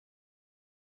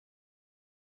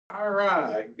All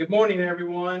right. Good morning,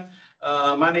 everyone.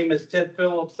 My name is Ted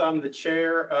Phillips. I'm the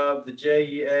chair of the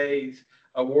JEA's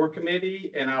award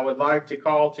committee, and I would like to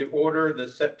call to order the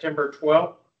September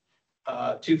 12th,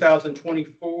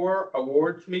 2024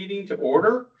 awards meeting to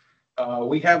order.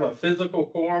 We have a physical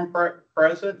quorum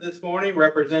present this morning,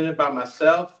 represented by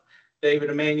myself,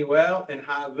 David Emanuel, and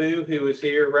Hai Vu, who is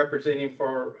here representing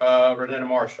for Renetta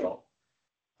Marshall.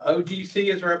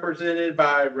 OGC is represented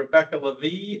by Rebecca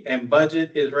Levy, and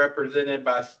Budget is represented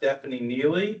by Stephanie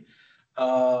Neely.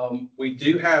 We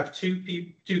do have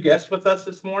two guests with us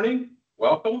this morning.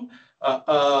 Welcome.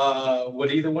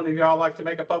 Would either one of y'all like to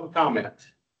make a public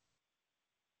comment?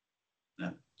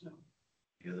 No.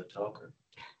 You're the talker.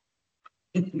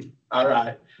 All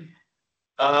right.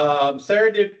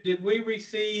 Sarah, did we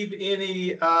receive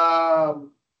any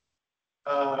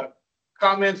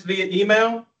comments via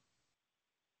email?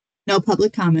 No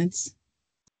public comments.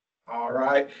 All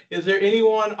right. Is there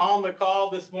anyone on the call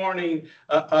this morning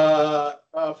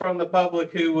from the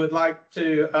public who would like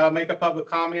to make a public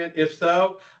comment? If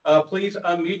so, please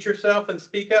unmute yourself and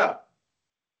speak up.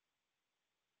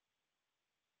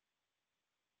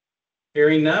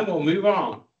 Hearing none, we'll move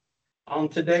on. On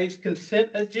today's consent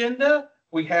agenda,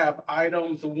 we have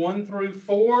items 1 through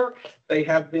 4. They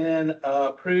have been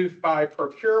approved by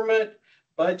procurement,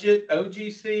 budget,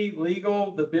 OGC,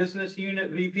 legal, the business unit,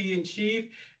 VP and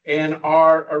chief, and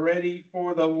are ready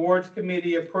for the awards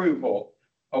committee approval.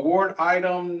 Award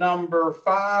item number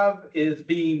 5 is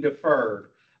being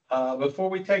deferred. Before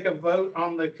we take a vote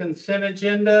on the consent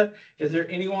agenda, is there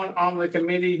anyone on the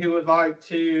committee who would like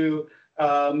to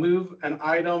move an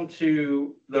item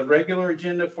to the regular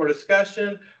agenda for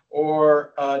discussion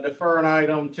or defer an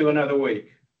item to another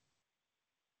week?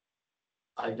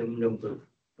 Item number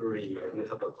 3, we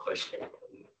have a question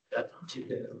to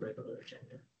the regular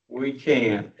agenda. We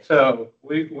can. So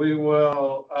we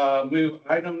will move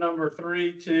item number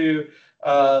 3 to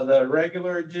the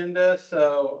regular agenda.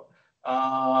 So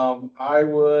I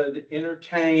would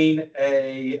entertain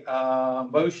a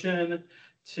motion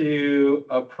to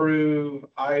approve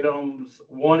items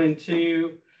 1 and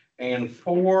 2 and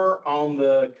 4 on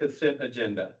the consent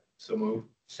agenda. So move.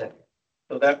 Second.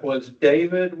 So that was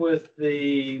David with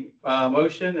the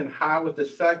motion and Hai with the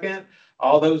second.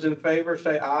 All those in favor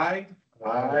say aye.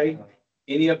 Aye.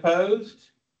 Any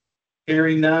opposed?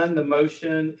 Hearing none, the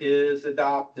motion is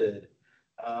adopted.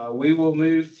 We will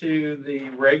move to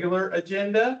the regular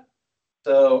agenda.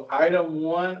 So item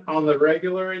 1 on the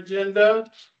regular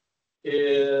agenda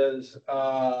is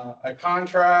a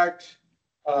contract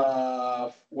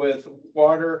with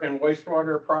water and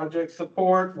wastewater project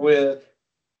support with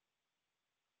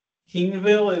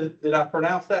Kingville, did I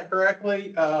pronounce that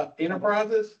correctly?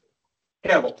 Enterprises?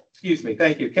 Kevel, excuse me,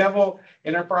 thank you. Kevel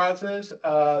Enterprises.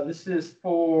 This is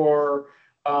for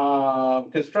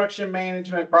construction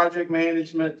management, project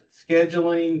management,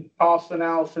 scheduling, cost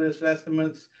analysis,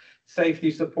 estimates,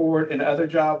 safety support, and other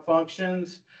job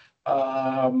functions.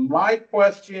 My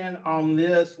question on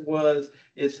this was,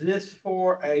 is this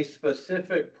for a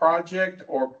specific project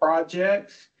or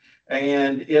projects?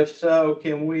 And if so,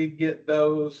 can we get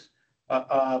those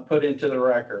put into the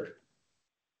record?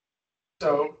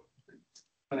 So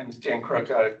my name is Dan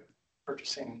Crook,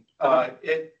 purchasing.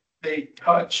 They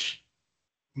touch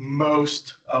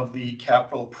most of the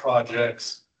capital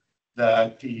projects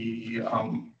that the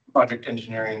project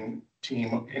engineering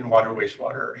team in water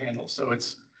wastewater handles. So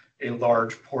it's a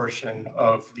large portion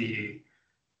of the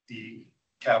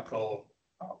capital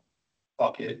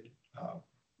bucket,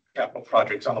 capital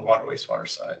projects on the water wastewater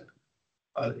side.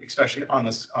 Especially on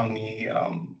the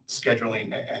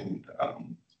scheduling and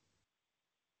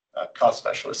cost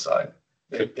specialist side.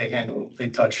 They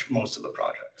touch most of the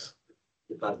projects.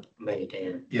 If I may,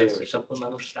 Dan, yes. There are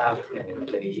supplemental staff and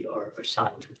they are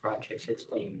assigned to projects that's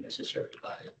deemed necessary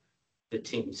by the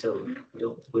team. So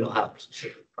we don't have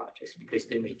specific projects because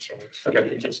they may change.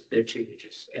 Okay. They're treated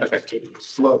just Okay. entities.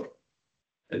 Slow.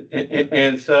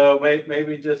 And so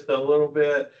maybe just a little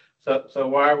bit. So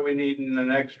why are we needing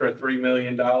an extra $3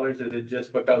 million? Is it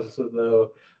just because of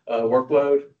the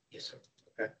workload? Yes,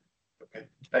 sir. Okay.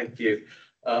 Thank you.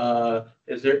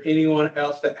 Is there anyone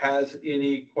else that has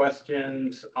any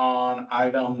questions on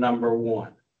item number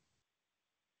 1?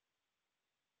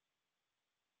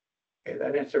 Okay,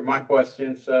 that answered my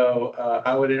question. So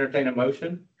I would entertain a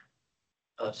motion.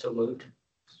 So moved.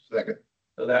 Second.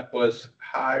 So that was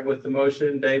Hai with the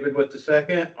motion, David with the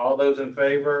second. All those in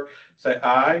favor say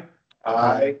aye.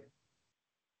 Aye.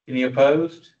 Any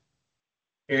opposed?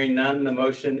 Hearing none, the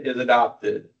motion is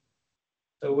adopted.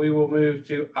 So we will move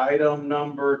to item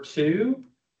number 2,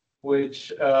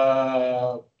 which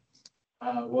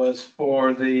was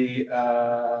for the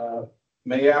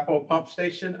Mayapple pump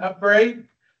station upgrade.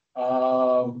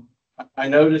 I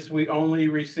noticed we only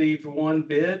received one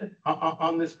bid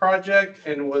on this project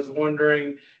and was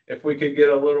wondering if we could get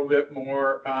a little bit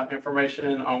more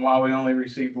information on why we only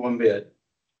received one bid.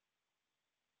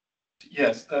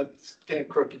 Yes, that's Dan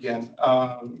Crook again.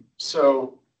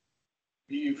 So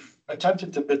we've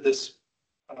attempted to bid this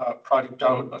project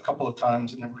out a couple of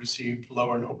times and have received low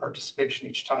or no participation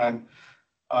each time.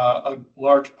 A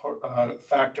large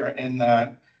factor in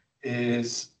that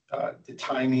is the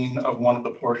timing of one of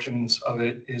the portions of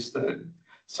it is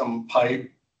some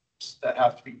pipes that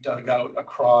have to be dug out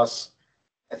across,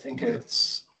 I think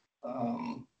it's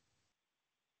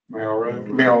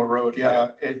Merrill Road,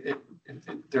 yeah.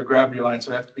 They're gravity lines,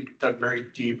 so they have to be dug very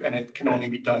deep, and it can only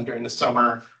be done during the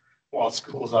summer while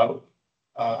school's out.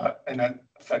 And that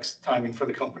affects timing for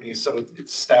the company. So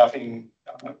its staffing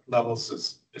levels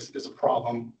is a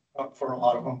problem for a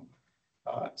lot of them.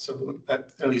 So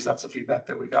that, at least that's the feedback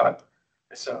that we got.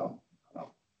 So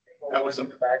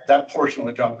that portion of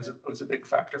the job was a big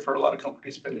factor for a lot of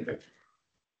companies bidding.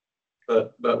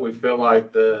 But we feel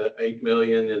like the 8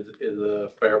 million is a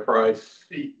fair price.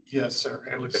 Yes, sir.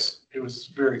 It was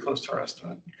very close to our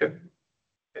estimate. Okay.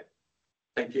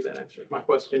 Thank you. That answers my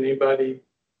question. Anybody?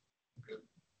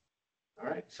 All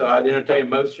right. So I'd entertain a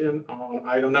motion on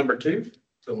item number 2.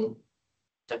 So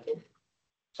Second.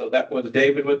 So that was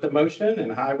David with the motion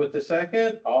and I with the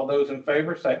second. All those in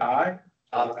favor say aye.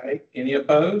 Aye. Any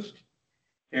opposed?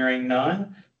 Hearing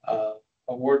none.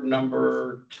 Award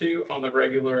number 2 on the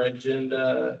regular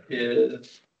agenda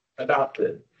is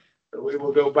adopted. So we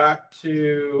will go back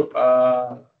to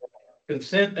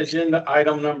consent agenda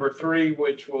item number 3,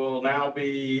 which will now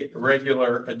be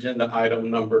regular agenda item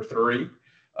number 3.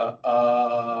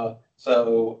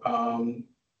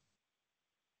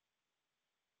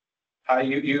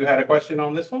 You had a question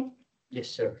on this one? Yes,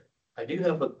 sir. I do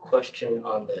have a question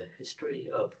on the history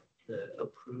of the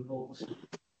approvals.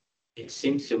 It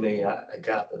seems to me, I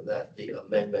gather that the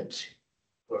amendments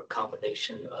were a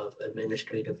combination of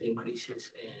administrative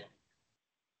increases and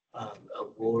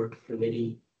award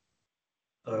committee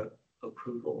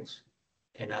approvals.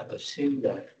 And I assume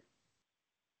that,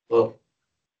 well,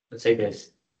 let's say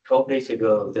this, 12 days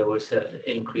ago, there was an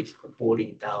increase for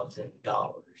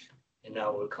 $40,000. And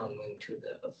now we're coming to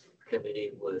the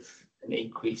committee with an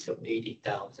increase of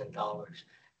 $80,000.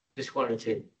 Just wanted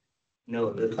to know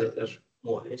a little bit of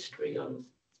more history on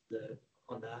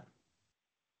that.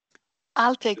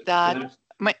 I'll take that.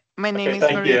 My name is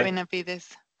thank Maria you.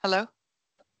 Benavides. Hello?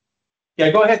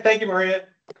 Yeah, go ahead. Thank you, Maria.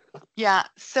 Yeah,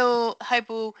 so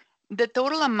Haibu, the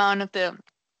total amount of the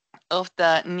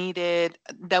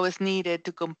that was needed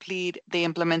to complete the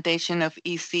implementation of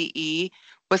ECE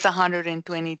was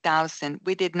 120,000.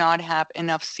 We did not have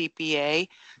enough CPA,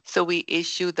 so we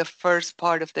issued the first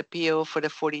part of the PO for the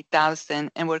 40,000,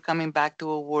 and we're coming back to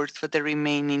awards for the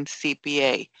remaining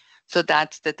CPA. So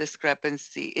that's the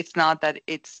discrepancy. It's not that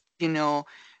it's,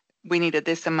 we needed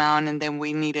this amount and then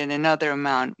we needed another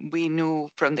amount. We knew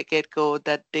from the get-go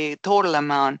that the total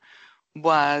amount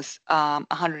was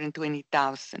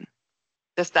 120,000.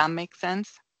 Does that make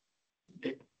sense?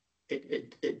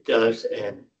 It does,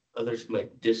 and others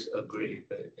might disagree,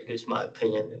 but it is my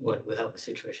opinion that when we have a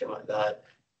situation like that,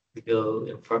 we go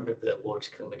in front of the awards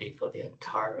committee for the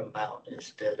entire amount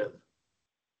instead of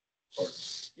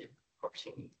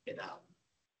parsing it out.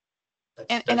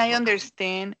 And I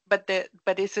understand, but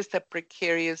this is a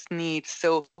precarious need.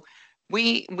 So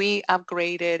we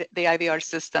upgraded the IVR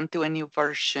system to a new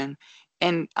version.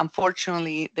 And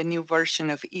unfortunately, the new version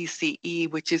of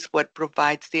ECE, which is what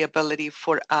provides the ability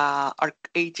for our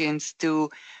agents to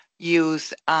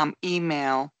use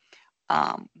email,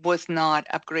 was not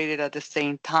upgraded at the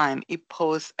same time. It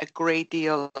posed a great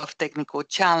deal of technical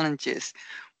challenges.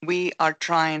 We are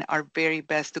trying our very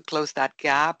best to close that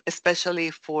gap, especially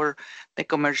for the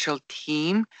commercial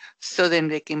team, so then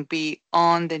they can be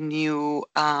on the new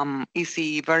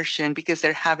ECE version because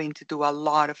they're having to do a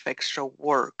lot of extra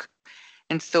work.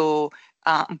 And so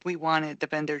we wanted the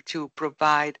vendor to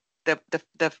provide the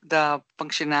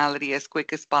functionality as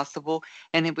quick as possible.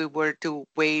 And if we were to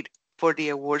wait for the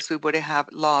awards, we would have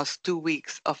lost 2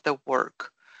 weeks of the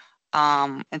work.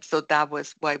 And so that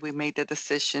was why we made the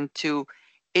decision to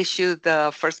issue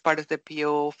the first part of the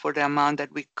PO for the amount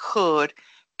that we could,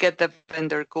 get the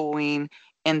vendor going,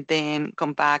 and then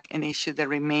come back and issue the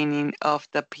remaining of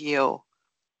the PO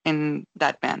in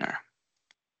that manner.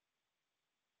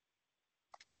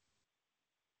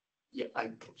 Yeah, I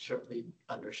can certainly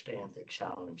understand the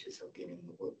challenges of getting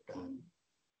the work done.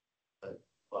 But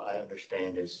what I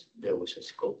understand is there was a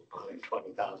scope of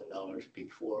 $120,000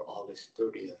 before August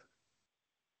 30th.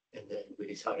 And then we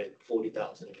decided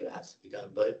 40,000 if it has to be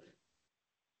done, but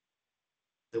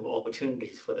there were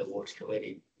opportunities for the awards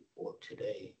committee before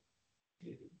today.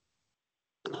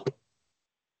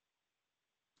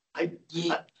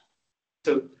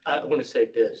 So I want to say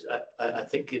this, I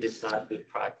think it is not good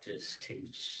practice to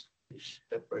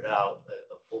separate out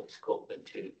a full scope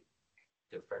into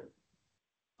different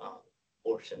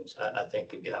portions. I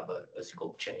think if you have a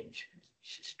scope change, you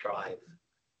should strive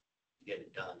to get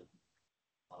it done.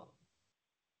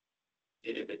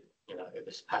 If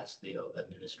it's past the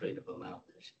administrative amount,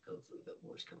 it should go through the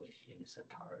awards committee in its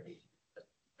entirety.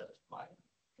 That's my.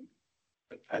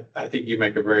 I think you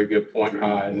make a very good point,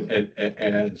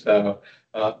 and so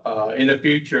in the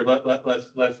future,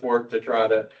 let's work to try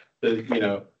to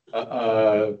do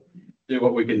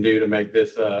what we can do to make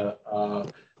this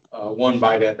one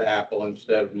bite at the apple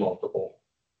instead of multiple.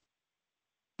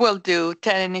 Will do,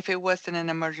 Ted, and if it wasn't an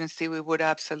emergency, we would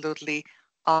absolutely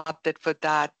opted for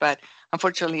that, but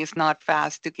unfortunately it's not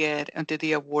fast to get into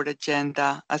the award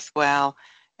agenda as well.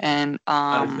 And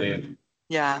Understand.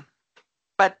 yeah,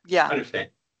 but yeah,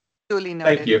 Understand. duly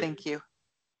noted. Thank you. Thank you.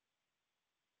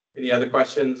 Any other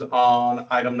questions on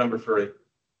item number 3?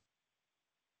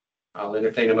 I'll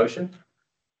entertain a motion.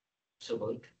 So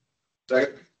moved.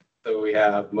 Second. So we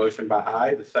have motion by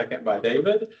Hyde, the second by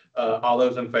David. All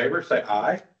those in favor say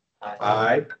aye.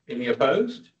 Aye. Any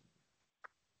opposed?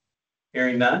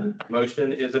 Hearing none,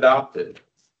 motion is adopted.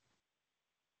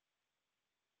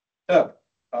 So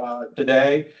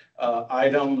today,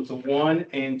 items 1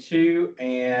 and 2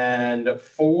 and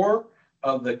 4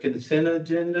 of the consent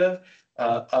agenda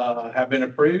have been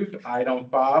approved. Item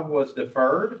 5 was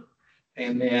deferred.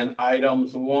 And then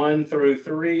items 1 through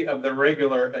 3 of the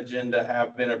regular agenda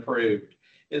have been approved.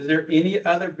 Is there any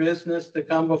other business to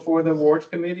come before the awards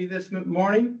committee this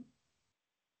morning?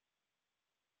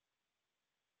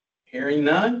 Hearing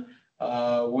none,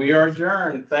 we are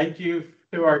adjourned. Thank you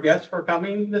to our guests for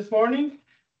coming this morning.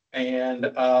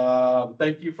 And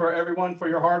thank you for everyone for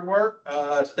your hard work.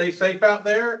 Stay safe out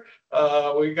there.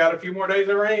 We got a few more days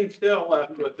of rain still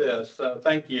left with this. So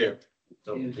thank you.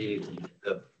 So the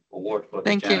award for the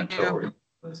Thank you. janitorial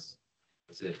was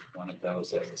it one of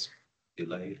those that was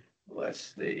delayed?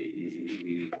 Let's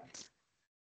see.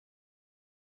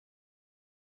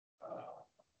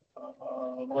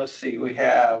 Let's see, we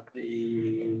have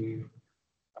the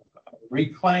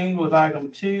reclaimed with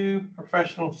item 2,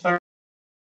 professional service.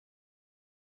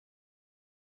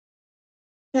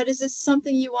 Ted, is this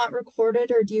something you want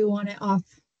recorded or do you want it off